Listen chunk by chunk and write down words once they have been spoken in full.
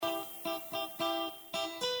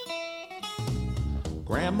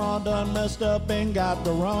Grandma done messed up and got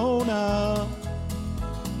the Rona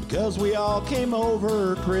because we all came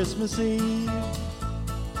over Christmas Eve.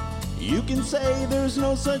 You can say there's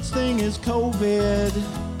no such thing as COVID,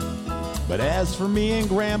 but as for me and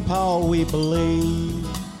Grandpa, we believe.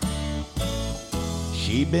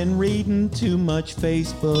 She been reading too much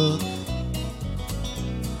Facebook,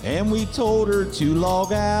 and we told her to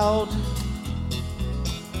log out.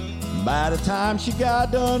 By the time she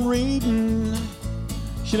got done reading,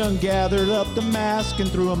 she done gathered up the mask and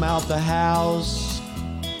threw them out the house.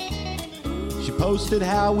 She posted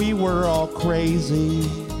how we were all crazy,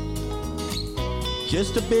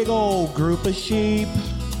 just a big old group of sheep.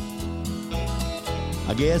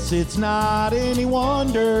 I guess it's not any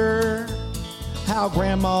wonder how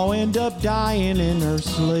Grandma ended up dying in her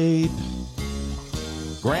sleep.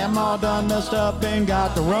 Grandma done messed up and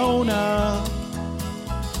got the Rona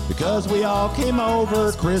because we all came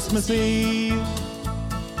over Christmas Eve.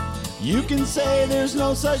 You can say there's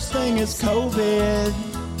no such thing as COVID,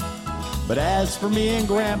 but as for me and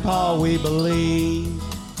Grandpa, we believe.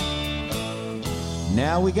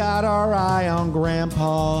 Now we got our eye on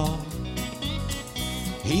Grandpa.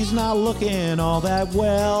 He's not looking all that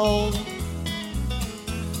well.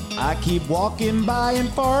 I keep walking by and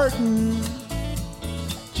farting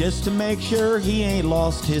just to make sure he ain't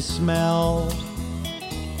lost his smell.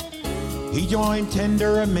 He joined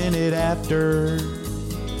Tinder a minute after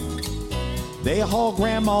they haul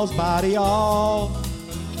Grandma's body off.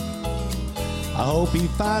 I hope he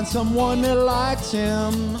finds someone that likes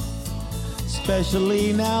him,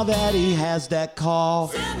 especially now that he has that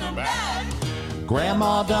cough.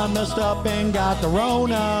 Grandma done messed up and got the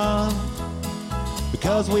Rona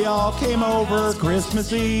because we all came over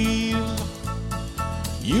Christmas Eve.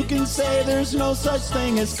 You can say there's no such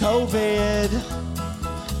thing as COVID,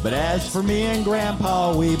 but as for me and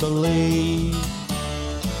Grandpa, we believe.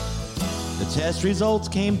 The test results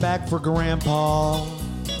came back for Grandpa.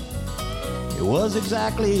 It was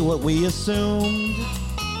exactly what we assumed.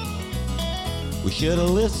 We should have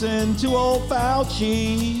listened to old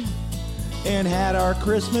Fauci and had our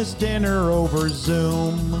Christmas dinner over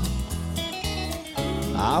Zoom.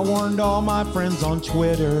 I warned all my friends on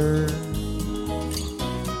Twitter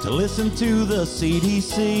to listen to the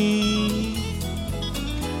CDC.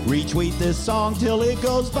 Retweet this song till it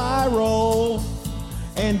goes viral.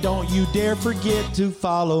 And don't you dare forget to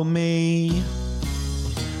follow me.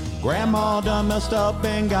 Grandma done messed up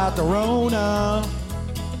and got the Rona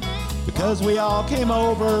because we all came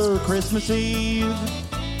over Christmas Eve.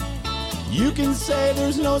 You can say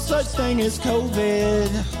there's no such thing as COVID,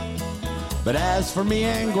 but as for me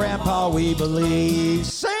and Grandpa, we believe.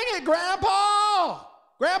 Sing it, Grandpa!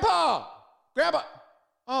 Grandpa! Grandpa!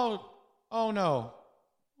 Oh no.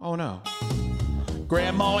 Oh no.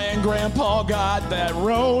 Grandma and Grandpa got that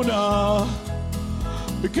Rona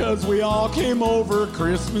because we all came over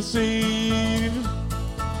Christmas Eve.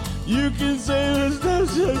 You can say there's no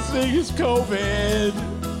such thing as COVID.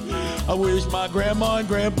 I wish my Grandma and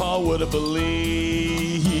Grandpa would have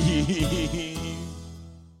believed.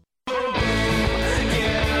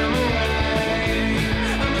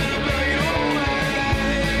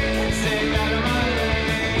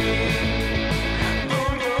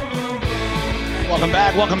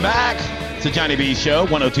 Welcome back. It's the Johnny B Show,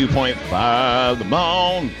 102.5 The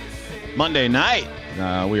Bone. Monday night,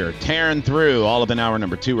 we are tearing through all of an hour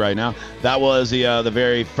number 2 right now. That was the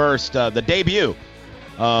very first, the debut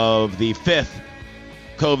of the 5th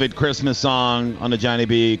COVID Christmas song on the Johnny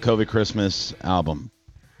B COVID Christmas album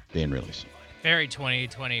being released. Very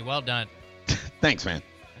 2020. Well done. Thanks, man.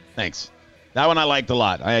 Thanks. That one I liked a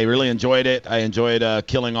lot. I really enjoyed it. I enjoyed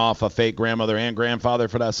killing off a fake grandmother and grandfather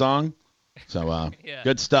for that song. So, yeah.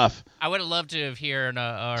 Good stuff. I would have loved to have heard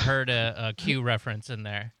a Q reference in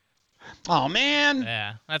there. Oh, man.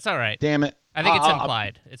 Yeah, that's all right. Damn it. I think it's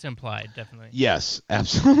implied. It's implied, definitely. Yes,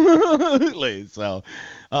 absolutely. So,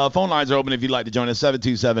 phone lines are open if you'd like to join us.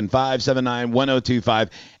 727-579-1025,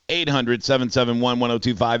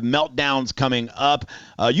 800-771-1025. Meltdown's coming up.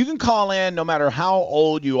 You can call in no matter how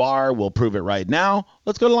old you are. We'll prove it right now.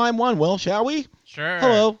 Let's go to line 1, Will, shall we? Sure.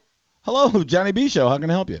 Hello, Johnny B Show. How can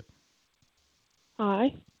I help you?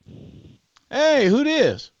 Hi. Hey, who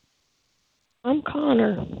this? I'm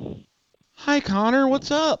Connor. Hi, Connor.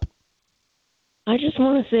 What's up? I just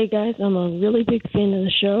want to say, guys, I'm a really big fan of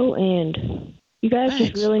the show, and you guys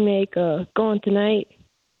just really make going tonight,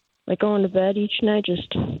 like going to bed each night,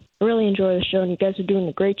 just really enjoy the show, and you guys are doing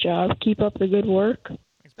a great job. Keep up the good work.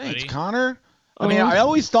 Thanks, Connor. I mean, I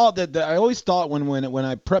always thought when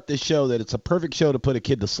I prepped this show that it's a perfect show to put a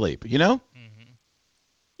kid to sleep, you know?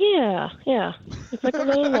 Yeah, Yeah. It's like a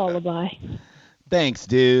little lullaby. Thanks,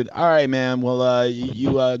 dude. All right, man. Well,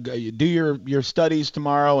 you do your studies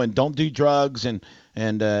tomorrow, and don't do drugs, and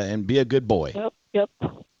be a good boy. Yep.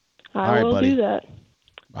 All I right, will buddy. do that.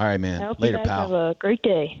 All right, I man. hope Later, you guys pal. have a great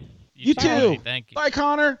day. You too. buddy. Thank you. Bye,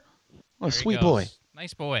 Connor. What a There he sweet goes. boy.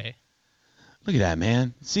 Nice boy. Look at that,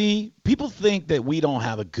 man. See, people think that we don't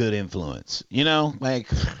have a good influence. You know, like,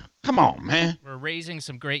 come on, man. We're raising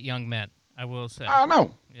some great young men, I will say. I don't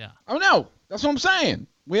know. Yeah. I don't know. That's what I'm saying.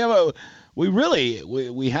 We have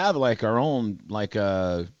like our own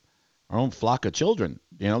flock of children,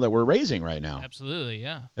 that we're raising right now. Absolutely,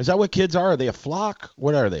 yeah. Is that what kids are? Are they a flock?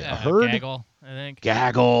 What are they? Yeah, A herd? Gaggle, I think.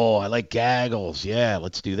 Gaggle. I like gaggles. Yeah,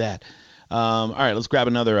 let's do that. All right, let's grab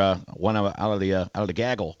another one out of the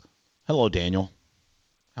gaggle. Hello, Daniel.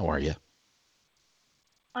 How are you?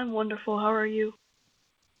 I'm wonderful. How are you?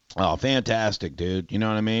 Oh, fantastic, dude. You know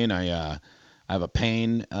what I mean? I have a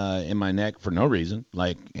pain in my neck for no reason,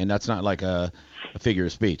 and that's not like a figure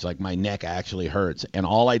of speech. Like, my neck actually hurts, and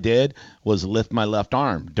all I did was lift my left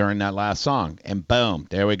arm during that last song, and boom,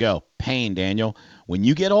 there we go. Pain, Daniel. When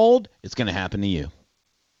you get old, it's gonna happen to you.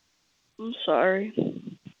 I'm sorry.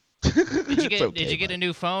 Did you get a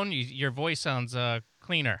new phone? Your voice sounds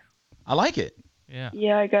cleaner. I like it. Yeah.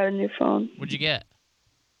 Yeah, I got a new phone. What'd you get?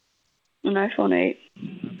 An iPhone 8.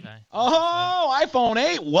 Okay. Oh, iPhone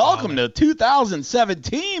 8. Welcome to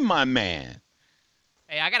 2017, my man.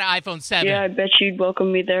 Hey, I got an iPhone 7. Yeah, I bet you'd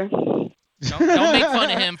welcome me there. Don't make fun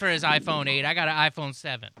of him for his iPhone 8. I got an iPhone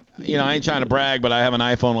 7. I ain't trying to brag, but I have an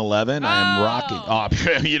iPhone 11. I am rocking. Oh,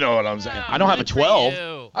 you know what I'm saying. I don't have a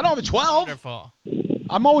 12. I don't have a 12. Wonderful.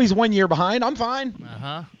 I'm always 1 year behind. I'm fine.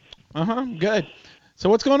 Good. So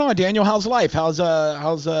what's going on, Daniel? How's life? How's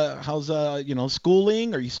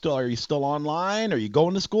schooling? Are you still online? Are you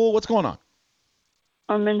going to school? What's going on?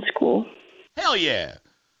 I'm in school. Hell yeah.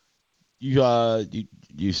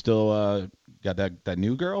 You still got that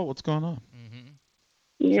new girl? What's going on?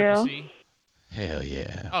 Yeah. Triple C? Hell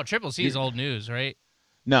yeah. Oh, Triple C is old news, right?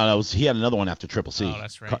 No, he had another one after Triple C. Oh,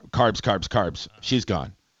 that's right. Carbs. She's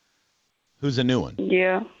gone. Who's the new one?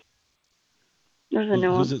 Yeah. There's a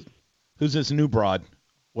new one. Who's this new broad?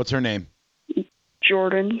 What's her name?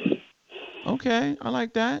 Jordan. Okay, I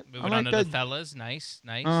like that. Moving I on like to that. the fellas. Nice.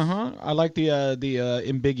 I like the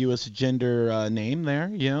ambiguous gender name there.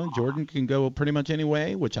 Jordan can go pretty much any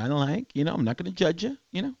way, which I don't like. I'm not going to judge you.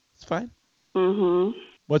 It's fine.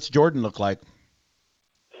 What's Jordan look like?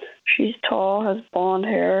 She's tall, has blonde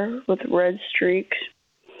hair with red streaks.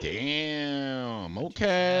 Damn.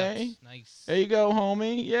 Okay. Nice. There you go,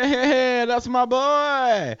 homie. Yeah, that's my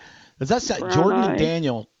boy. Does that sound Brown Jordan eyes. and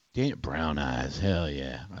Daniel? Brown eyes. Hell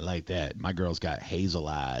yeah. I like that. My girl's got hazel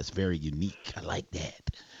eyes. Very unique. I like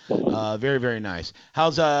that. Very, very nice.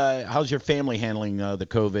 How's your family handling the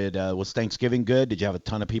COVID? Was Thanksgiving good? Did you have a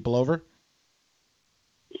ton of people over?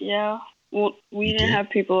 Yeah. Well, we You didn't did? have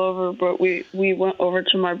people over, but we went over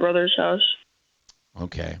to my brother's house.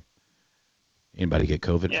 Okay. Anybody get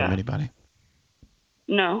COVID Yeah. from anybody?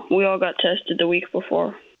 No, we all got tested the week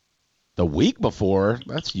before. The week before?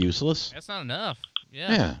 That's useless. That's not enough.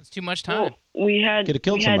 Yeah. Yeah. It's too much time. Well, we had Could've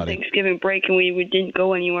killed we had somebody. Thanksgiving break and we didn't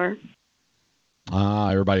go anywhere.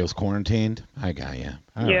 Everybody was quarantined. I got you.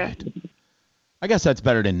 All Yeah. right. I guess that's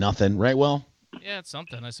better than nothing, right? Will? Yeah, it's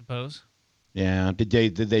something, I suppose. Yeah. Did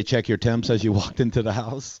they check your temps as you walked into the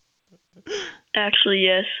house? Actually,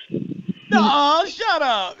 yes. No, shut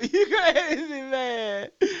up. You crazy, man.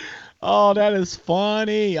 Oh, that is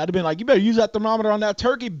funny. I'd have been like, you better use that thermometer on that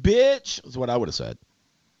turkey, bitch. That's what I would have said.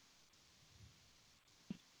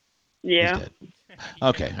 Yeah. He's dead.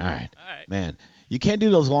 Okay, all right. All right. Man, you can't do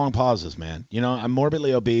those long pauses, man. I'm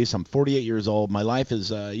morbidly obese. I'm 48 years old. My life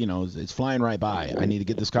is, it's flying right by. I need to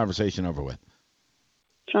get this conversation over with.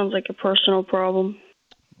 Sounds like a personal problem.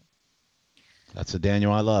 That's the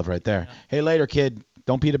Daniel I love right there. Hey, later, kid.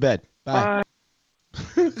 Don't pee to bed. Bye.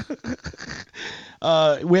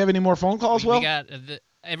 We have any more phone calls, Will? We got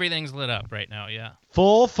everything's lit up right now. Yeah.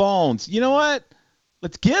 Full phones. You know what?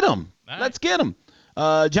 Let's get them. All right. Let's get them.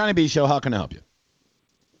 Johnny B Show, how can I help you?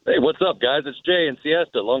 Hey, what's up, guys? It's Jay in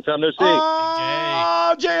Siesta. Long time no see.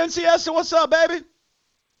 Oh, Jay and Siesta, what's up, baby?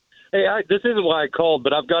 Hey, this isn't why I called,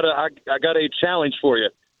 but I got a challenge for you.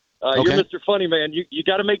 Okay. You're Mr. Funny Man. You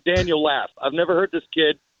got to make Daniel laugh. I've never heard this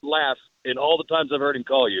kid laugh in all the times I've heard him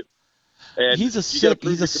call you. And He's a you gotta sick.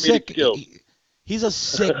 prove He's a your comedic sick. skills. He's a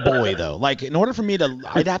sick boy, though. Like, in order for me to,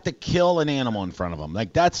 I'd have to kill an animal in front of him.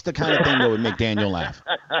 Like, that's the kind of thing that would make Daniel laugh.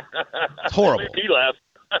 It's horrible. He laughed.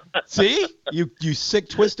 See? You sick,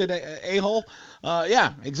 twisted a-hole?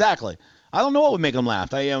 Yeah, exactly. I don't know what would make them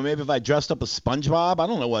laugh. Maybe if I dressed up as SpongeBob. I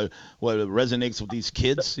don't know what resonates with these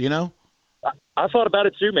kids, you know? I thought about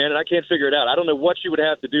it too, man, and I can't figure it out. I don't know what you would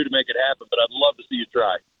have to do to make it happen, but I'd love to see you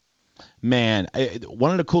try. Man,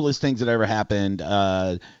 one of the coolest things that ever happened,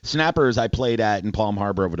 Snappers I played at in Palm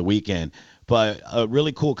Harbor over the weekend, but a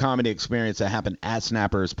really cool comedy experience that happened at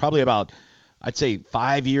Snappers probably about, I'd say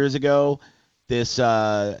 5 years ago. This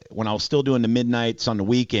when I was still doing the midnights on the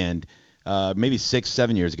weekend, maybe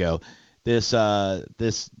 6-7 years ago, this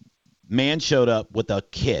man showed up with a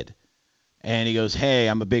kid, and he goes, "Hey,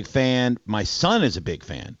 I'm a big fan. My son is a big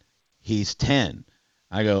fan. He's 10."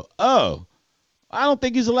 I go, "Oh, I don't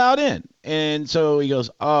think he's allowed in." And so he goes,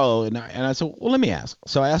 "Oh," and I said, "Well, let me ask."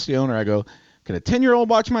 So I asked the owner, I go, "Can a 10-year-old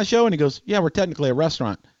watch my show?" And he goes, "Yeah, we're technically a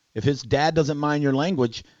restaurant. If his dad doesn't mind your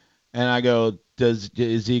language," and I go,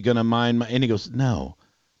 "Is he gonna mind?" And he goes, No,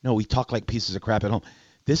 we talk like pieces of crap at home."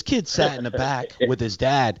 This kid sat in the back with his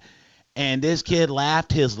dad, and this kid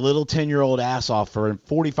laughed his little 10-year-old ass off for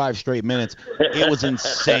 45 straight minutes. It was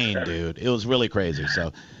insane, dude. It was really crazy.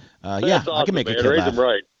 So, yeah, awesome, I can make a kid Raise laugh. him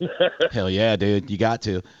right. Hell yeah, dude. You got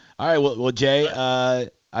to. All right, well Jay, I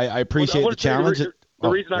appreciate the challenge. The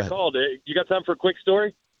reason I called, you got time for a quick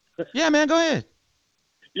story? Yeah, man, go ahead.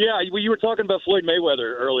 Yeah, well, you were talking about Floyd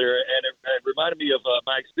Mayweather earlier, and it reminded me of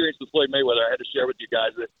my experience with Floyd Mayweather. I had to share with you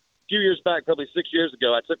guys. A few years back, probably 6 years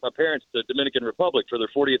ago, I took my parents to Dominican Republic for their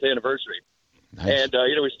 40th anniversary. Nice. And,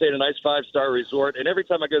 we stayed at a nice 5-star resort. And every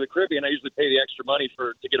time I go to the Caribbean, I usually pay the extra money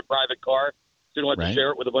to get a private car. So you don't have to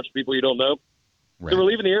share it with a bunch of people you don't know. Right. So we're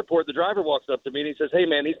leaving the airport. The driver walks up to me, and he says, "Hey,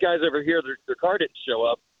 man, these guys over here, their car didn't show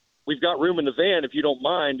up. We've got room in the van. If you don't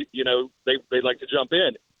mind, they'd like to jump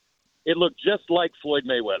in." It looked just like Floyd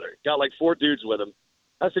Mayweather. Got like 4 dudes with him.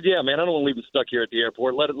 I said, "Yeah, man, I don't want to leave them stuck here at the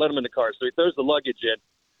airport. Let them in the car." So he throws the luggage in.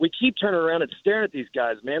 We keep turning around and staring at these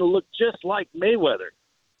guys, man. It looked just like Mayweather.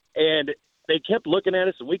 And they kept looking at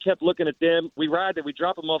us, and we kept looking at them. We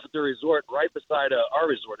drop them off at the resort right beside our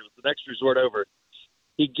resort. It was the next resort over.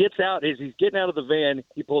 He gets out. As he's getting out of the van,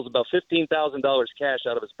 he pulls about $15,000 cash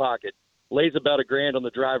out of his pocket, lays about $1,000 on the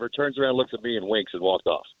driver, turns around, looks at me, and winks and walked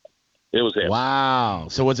off. It was him. Wow.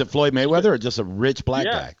 So was it Floyd Mayweather or just a rich black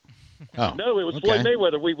guy? Oh, no, it was Floyd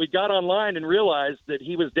Mayweather. We got online and realized that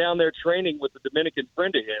he was down there training with a Dominican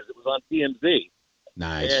friend of his. It was on TMZ.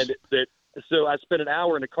 Nice. And so I spent an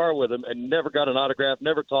hour in the car with him and never got an autograph,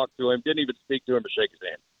 never talked to him, didn't even speak to him or shake his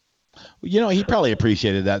hand. He probably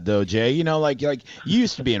appreciated that though, Jay. Like you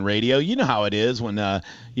used to be in radio. You know how it is when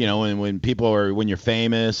when you're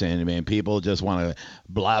famous and people just want to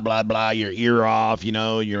blah blah blah your ear off.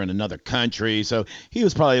 You're in another country. So he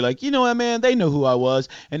was probably like, you know what, man, they know who I was,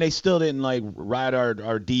 and they still didn't like ride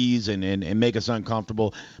our D's and make us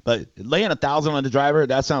uncomfortable. But laying $1,000 on the driver,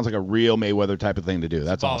 that sounds like a real Mayweather type of thing to do.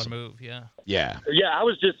 That's awesome. Move, yeah. Yeah. Yeah, I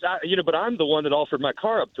was just, but I'm the one that offered my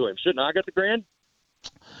car up to him. Shouldn't I got the grand?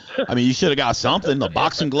 I mean, you should have got something, the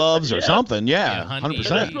boxing gloves or something. Yeah, 100%.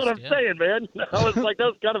 That's what I'm saying, man. I was like, that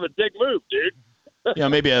was kind of a dick move, dude.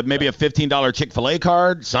 Maybe a $15 Chick-fil-A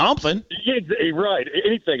card, something. Yeah, right.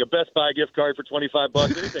 Anything, a Best Buy gift card for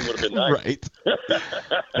 $25, anything would have been nice. Right.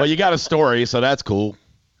 Well, you got a story, so that's cool.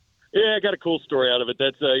 Yeah, I got a cool story out of it.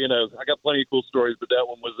 That's I got plenty of cool stories, but that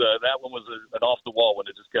one was an off the wall one.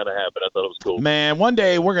 It just kind of happened. I thought it was cool. Man, one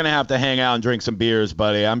day we're gonna have to hang out and drink some beers,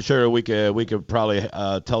 buddy. I'm sure we could probably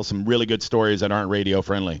tell some really good stories that aren't radio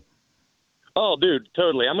friendly. Oh, dude,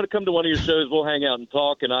 totally. I'm gonna come to one of your shows. We'll hang out and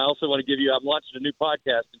talk. And I also want to give you. I'm launching a new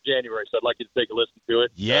podcast in January, so I'd like you to take a listen to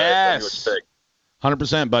it. Yes.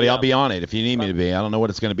 100%, buddy. Yeah. I'll be on it if you need me to be. I don't know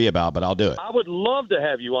what it's going to be about, but I'll do it. I would love to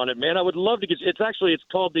have you on it, man. I would love to get. It's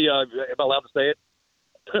called the. Am I allowed to say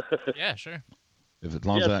it? Yeah, sure. If as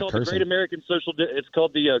long as it's called the Great American Social. It's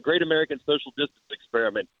called the Great American Social Distance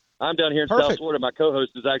Experiment. I'm down here in South Florida. My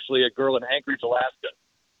co-host is actually a girl in Anchorage, Alaska,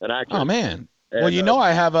 an actress. Oh man. And,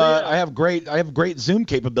 I have great Zoom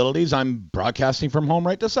capabilities. I'm broadcasting from home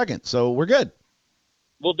right this second, so we're good.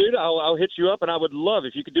 Well, dude, I'll hit you up, and I would love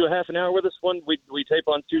if you could do a half an hour with us. We tape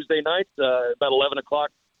on Tuesday nights, about 11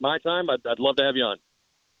 o'clock my time. I'd love to have you on.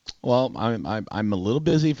 Well, I'm a little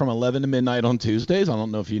busy from 11 to midnight on Tuesdays. I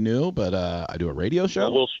don't know if you knew, but I do a radio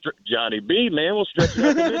show. Well, Johnny B, man, we'll stretch it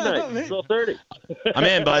out to midnight, 12:30. I'm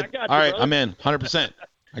in, bud. All right, I'm in, 100%.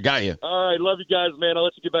 I got you. All right, love you guys, man. I'll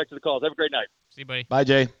let you get back to the calls. Have a great night. See you, buddy. Bye,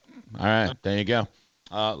 Jay. All right, there you go.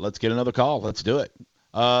 Let's get another call. Let's do it.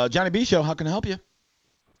 Johnny B Show, how can I help you?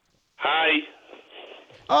 Hi.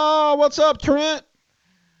 Oh, what's up, Trent?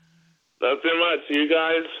 Nothing much. You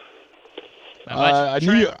guys? I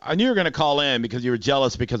knew you were going to call in because you were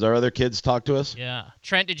jealous because our other kids talked to us. Yeah.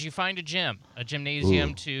 Trent, did you find a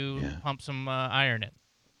gymnasium to pump some iron in?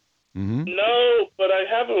 Mm-hmm. No, but I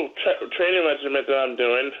have a training regiment that I'm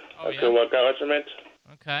doing. A workout regiment.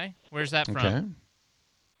 Okay. Where's that from? Okay.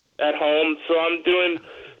 At home. So I'm doing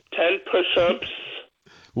 10 push-ups.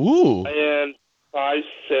 Ooh. And 5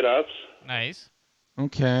 sit-ups. Nice.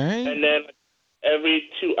 Okay. And then every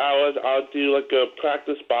 2 hours, I'll do like a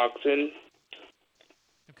practice boxing.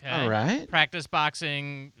 Okay. All right. Practice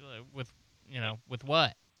boxing with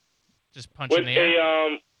what? Just punching With the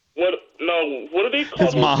air? what do they call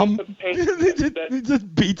His mom? that, He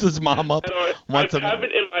just beats his mom up. I once have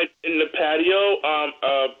it in the patio,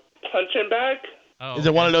 punching bag. Oh, Is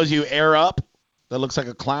it one of those you air up that looks like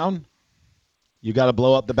a clown? You got to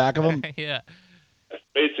blow up the back of them? Yeah.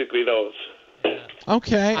 Basically those.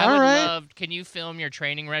 Okay, I all would right. love. Can you film your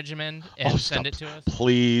training regimen and send it to us?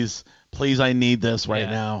 Please, I need this right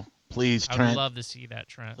now. Please, Trent. I would love to see that,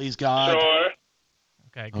 Trent. Please, God. Sure.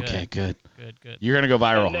 Okay, good. Okay, good. Good. You're gonna go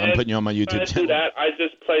viral. And I'm then putting you on my YouTube when I channel. do that, I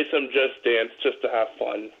just play some Just Dance just to have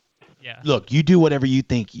fun. Yeah. Look, you do whatever you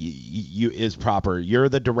think you is proper. You're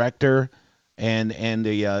the director and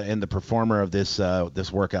the performer of this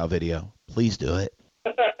workout video. Please do it.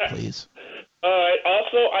 Please. All right.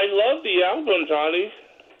 Also, I love the album, Johnny.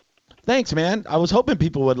 Thanks, man. I was hoping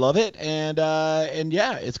people would love it, and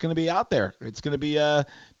yeah, it's gonna be out there. It's gonna be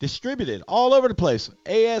distributed all over the place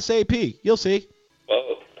ASAP. You'll see.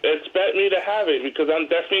 Well, expect me to have it because I'm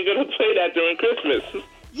definitely gonna play that during Christmas.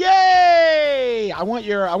 Yay! I want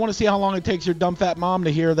to see how long it takes your dumb fat mom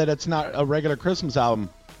to hear that it's not a regular Christmas album.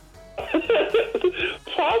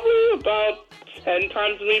 Probably about 10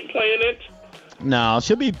 times me playing it. No,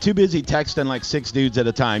 she'll be too busy texting like 6 dudes at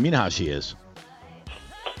a time. You know how she is.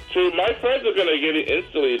 So my friends are gonna get it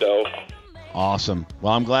instantly though. Awesome.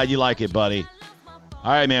 Well, I'm glad you like it, buddy.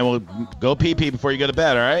 All right, man. Well, go pee before you go to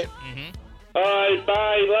bed, all right? Mm-hmm. All right,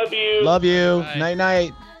 bye. Love you. Love you. Bye.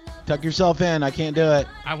 Night. Tuck yourself in. I can't do it.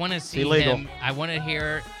 I want to see illegal. him. I want to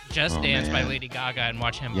hear Just Dance by Lady Gaga and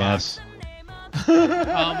watch him Yes. box.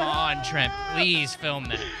 Come on, Trent. Please film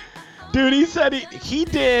that. Dude, he said he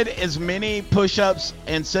did as many push-ups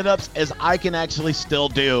and sit-ups as I can actually still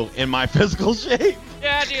do in my physical shape.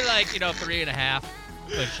 Yeah, I do 3.5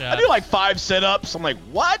 push-ups. I do 5 sit-ups. I'm like,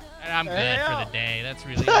 what? And I'm good for the day. That's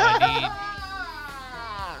really all I need.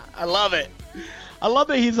 I love it. I love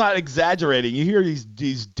that he's not exaggerating. You hear these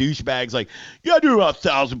douchebags like, yeah, I do about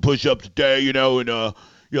 1,000 push-ups a day, and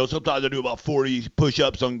sometimes I do about 40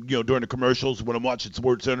 push-ups on, during the commercials when I'm watching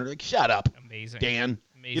SportsCenter. Like, shut up, Amazing. Dan.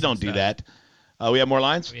 Amazing You don't do stuff. that. We have more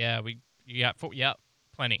lines? Yeah, you got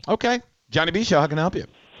plenty. Okay. Johnny B Show, how can I help you?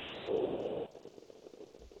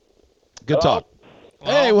 Good talk.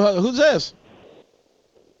 Hello? Hey, who's this?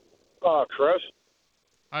 Chris.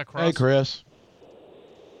 Hi, Chris. Hey, Chris.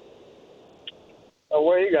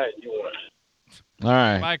 What are you guys doing? All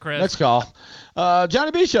right. Bye, Chris. Next call.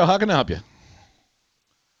 Johnny B Show, how can I help you?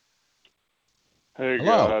 Hey,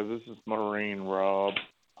 Hello. guys, this is Marine Rob.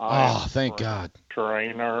 Thank God.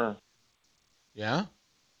 Trainer. Yeah?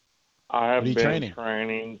 I have What are you been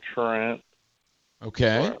training? Trent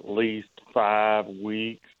Okay. for at least 5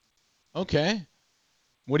 weeks. Okay.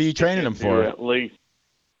 What are you training him He for?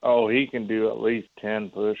 can do at least 10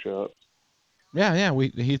 push-ups. Yeah,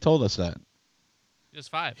 he told us that. Just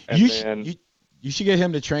 5. And You should get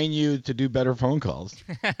him to train you to do better phone calls.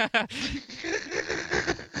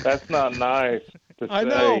 That's not nice to I say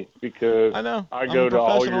know. because I know. I I'm go a to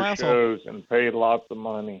all professional your asshole. shows and pay lots of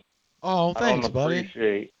money. Oh, thanks, I don't buddy.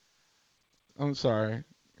 appreciate. I'm sorry.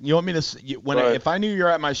 You want me to if I knew you're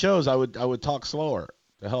at my shows, I would talk slower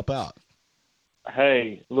to help out.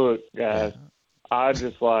 Hey, look, guys, I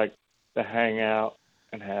just like to hang out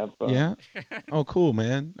and have fun. Yeah. Oh, cool,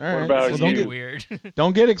 man. All What right. about Don't you? get, Weird.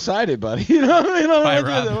 don't get excited, buddy. You know. Bye, Like,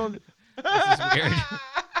 Rob. This is weird.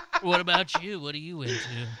 What about you? What are you into?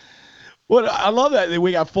 What I love that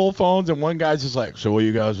we got full phones and one guy's just like, so what are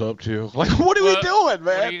you guys up to? Like, what are we doing,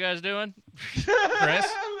 man? What are you guys doing? Chris?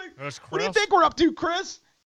 What do you think we're up to, Chris?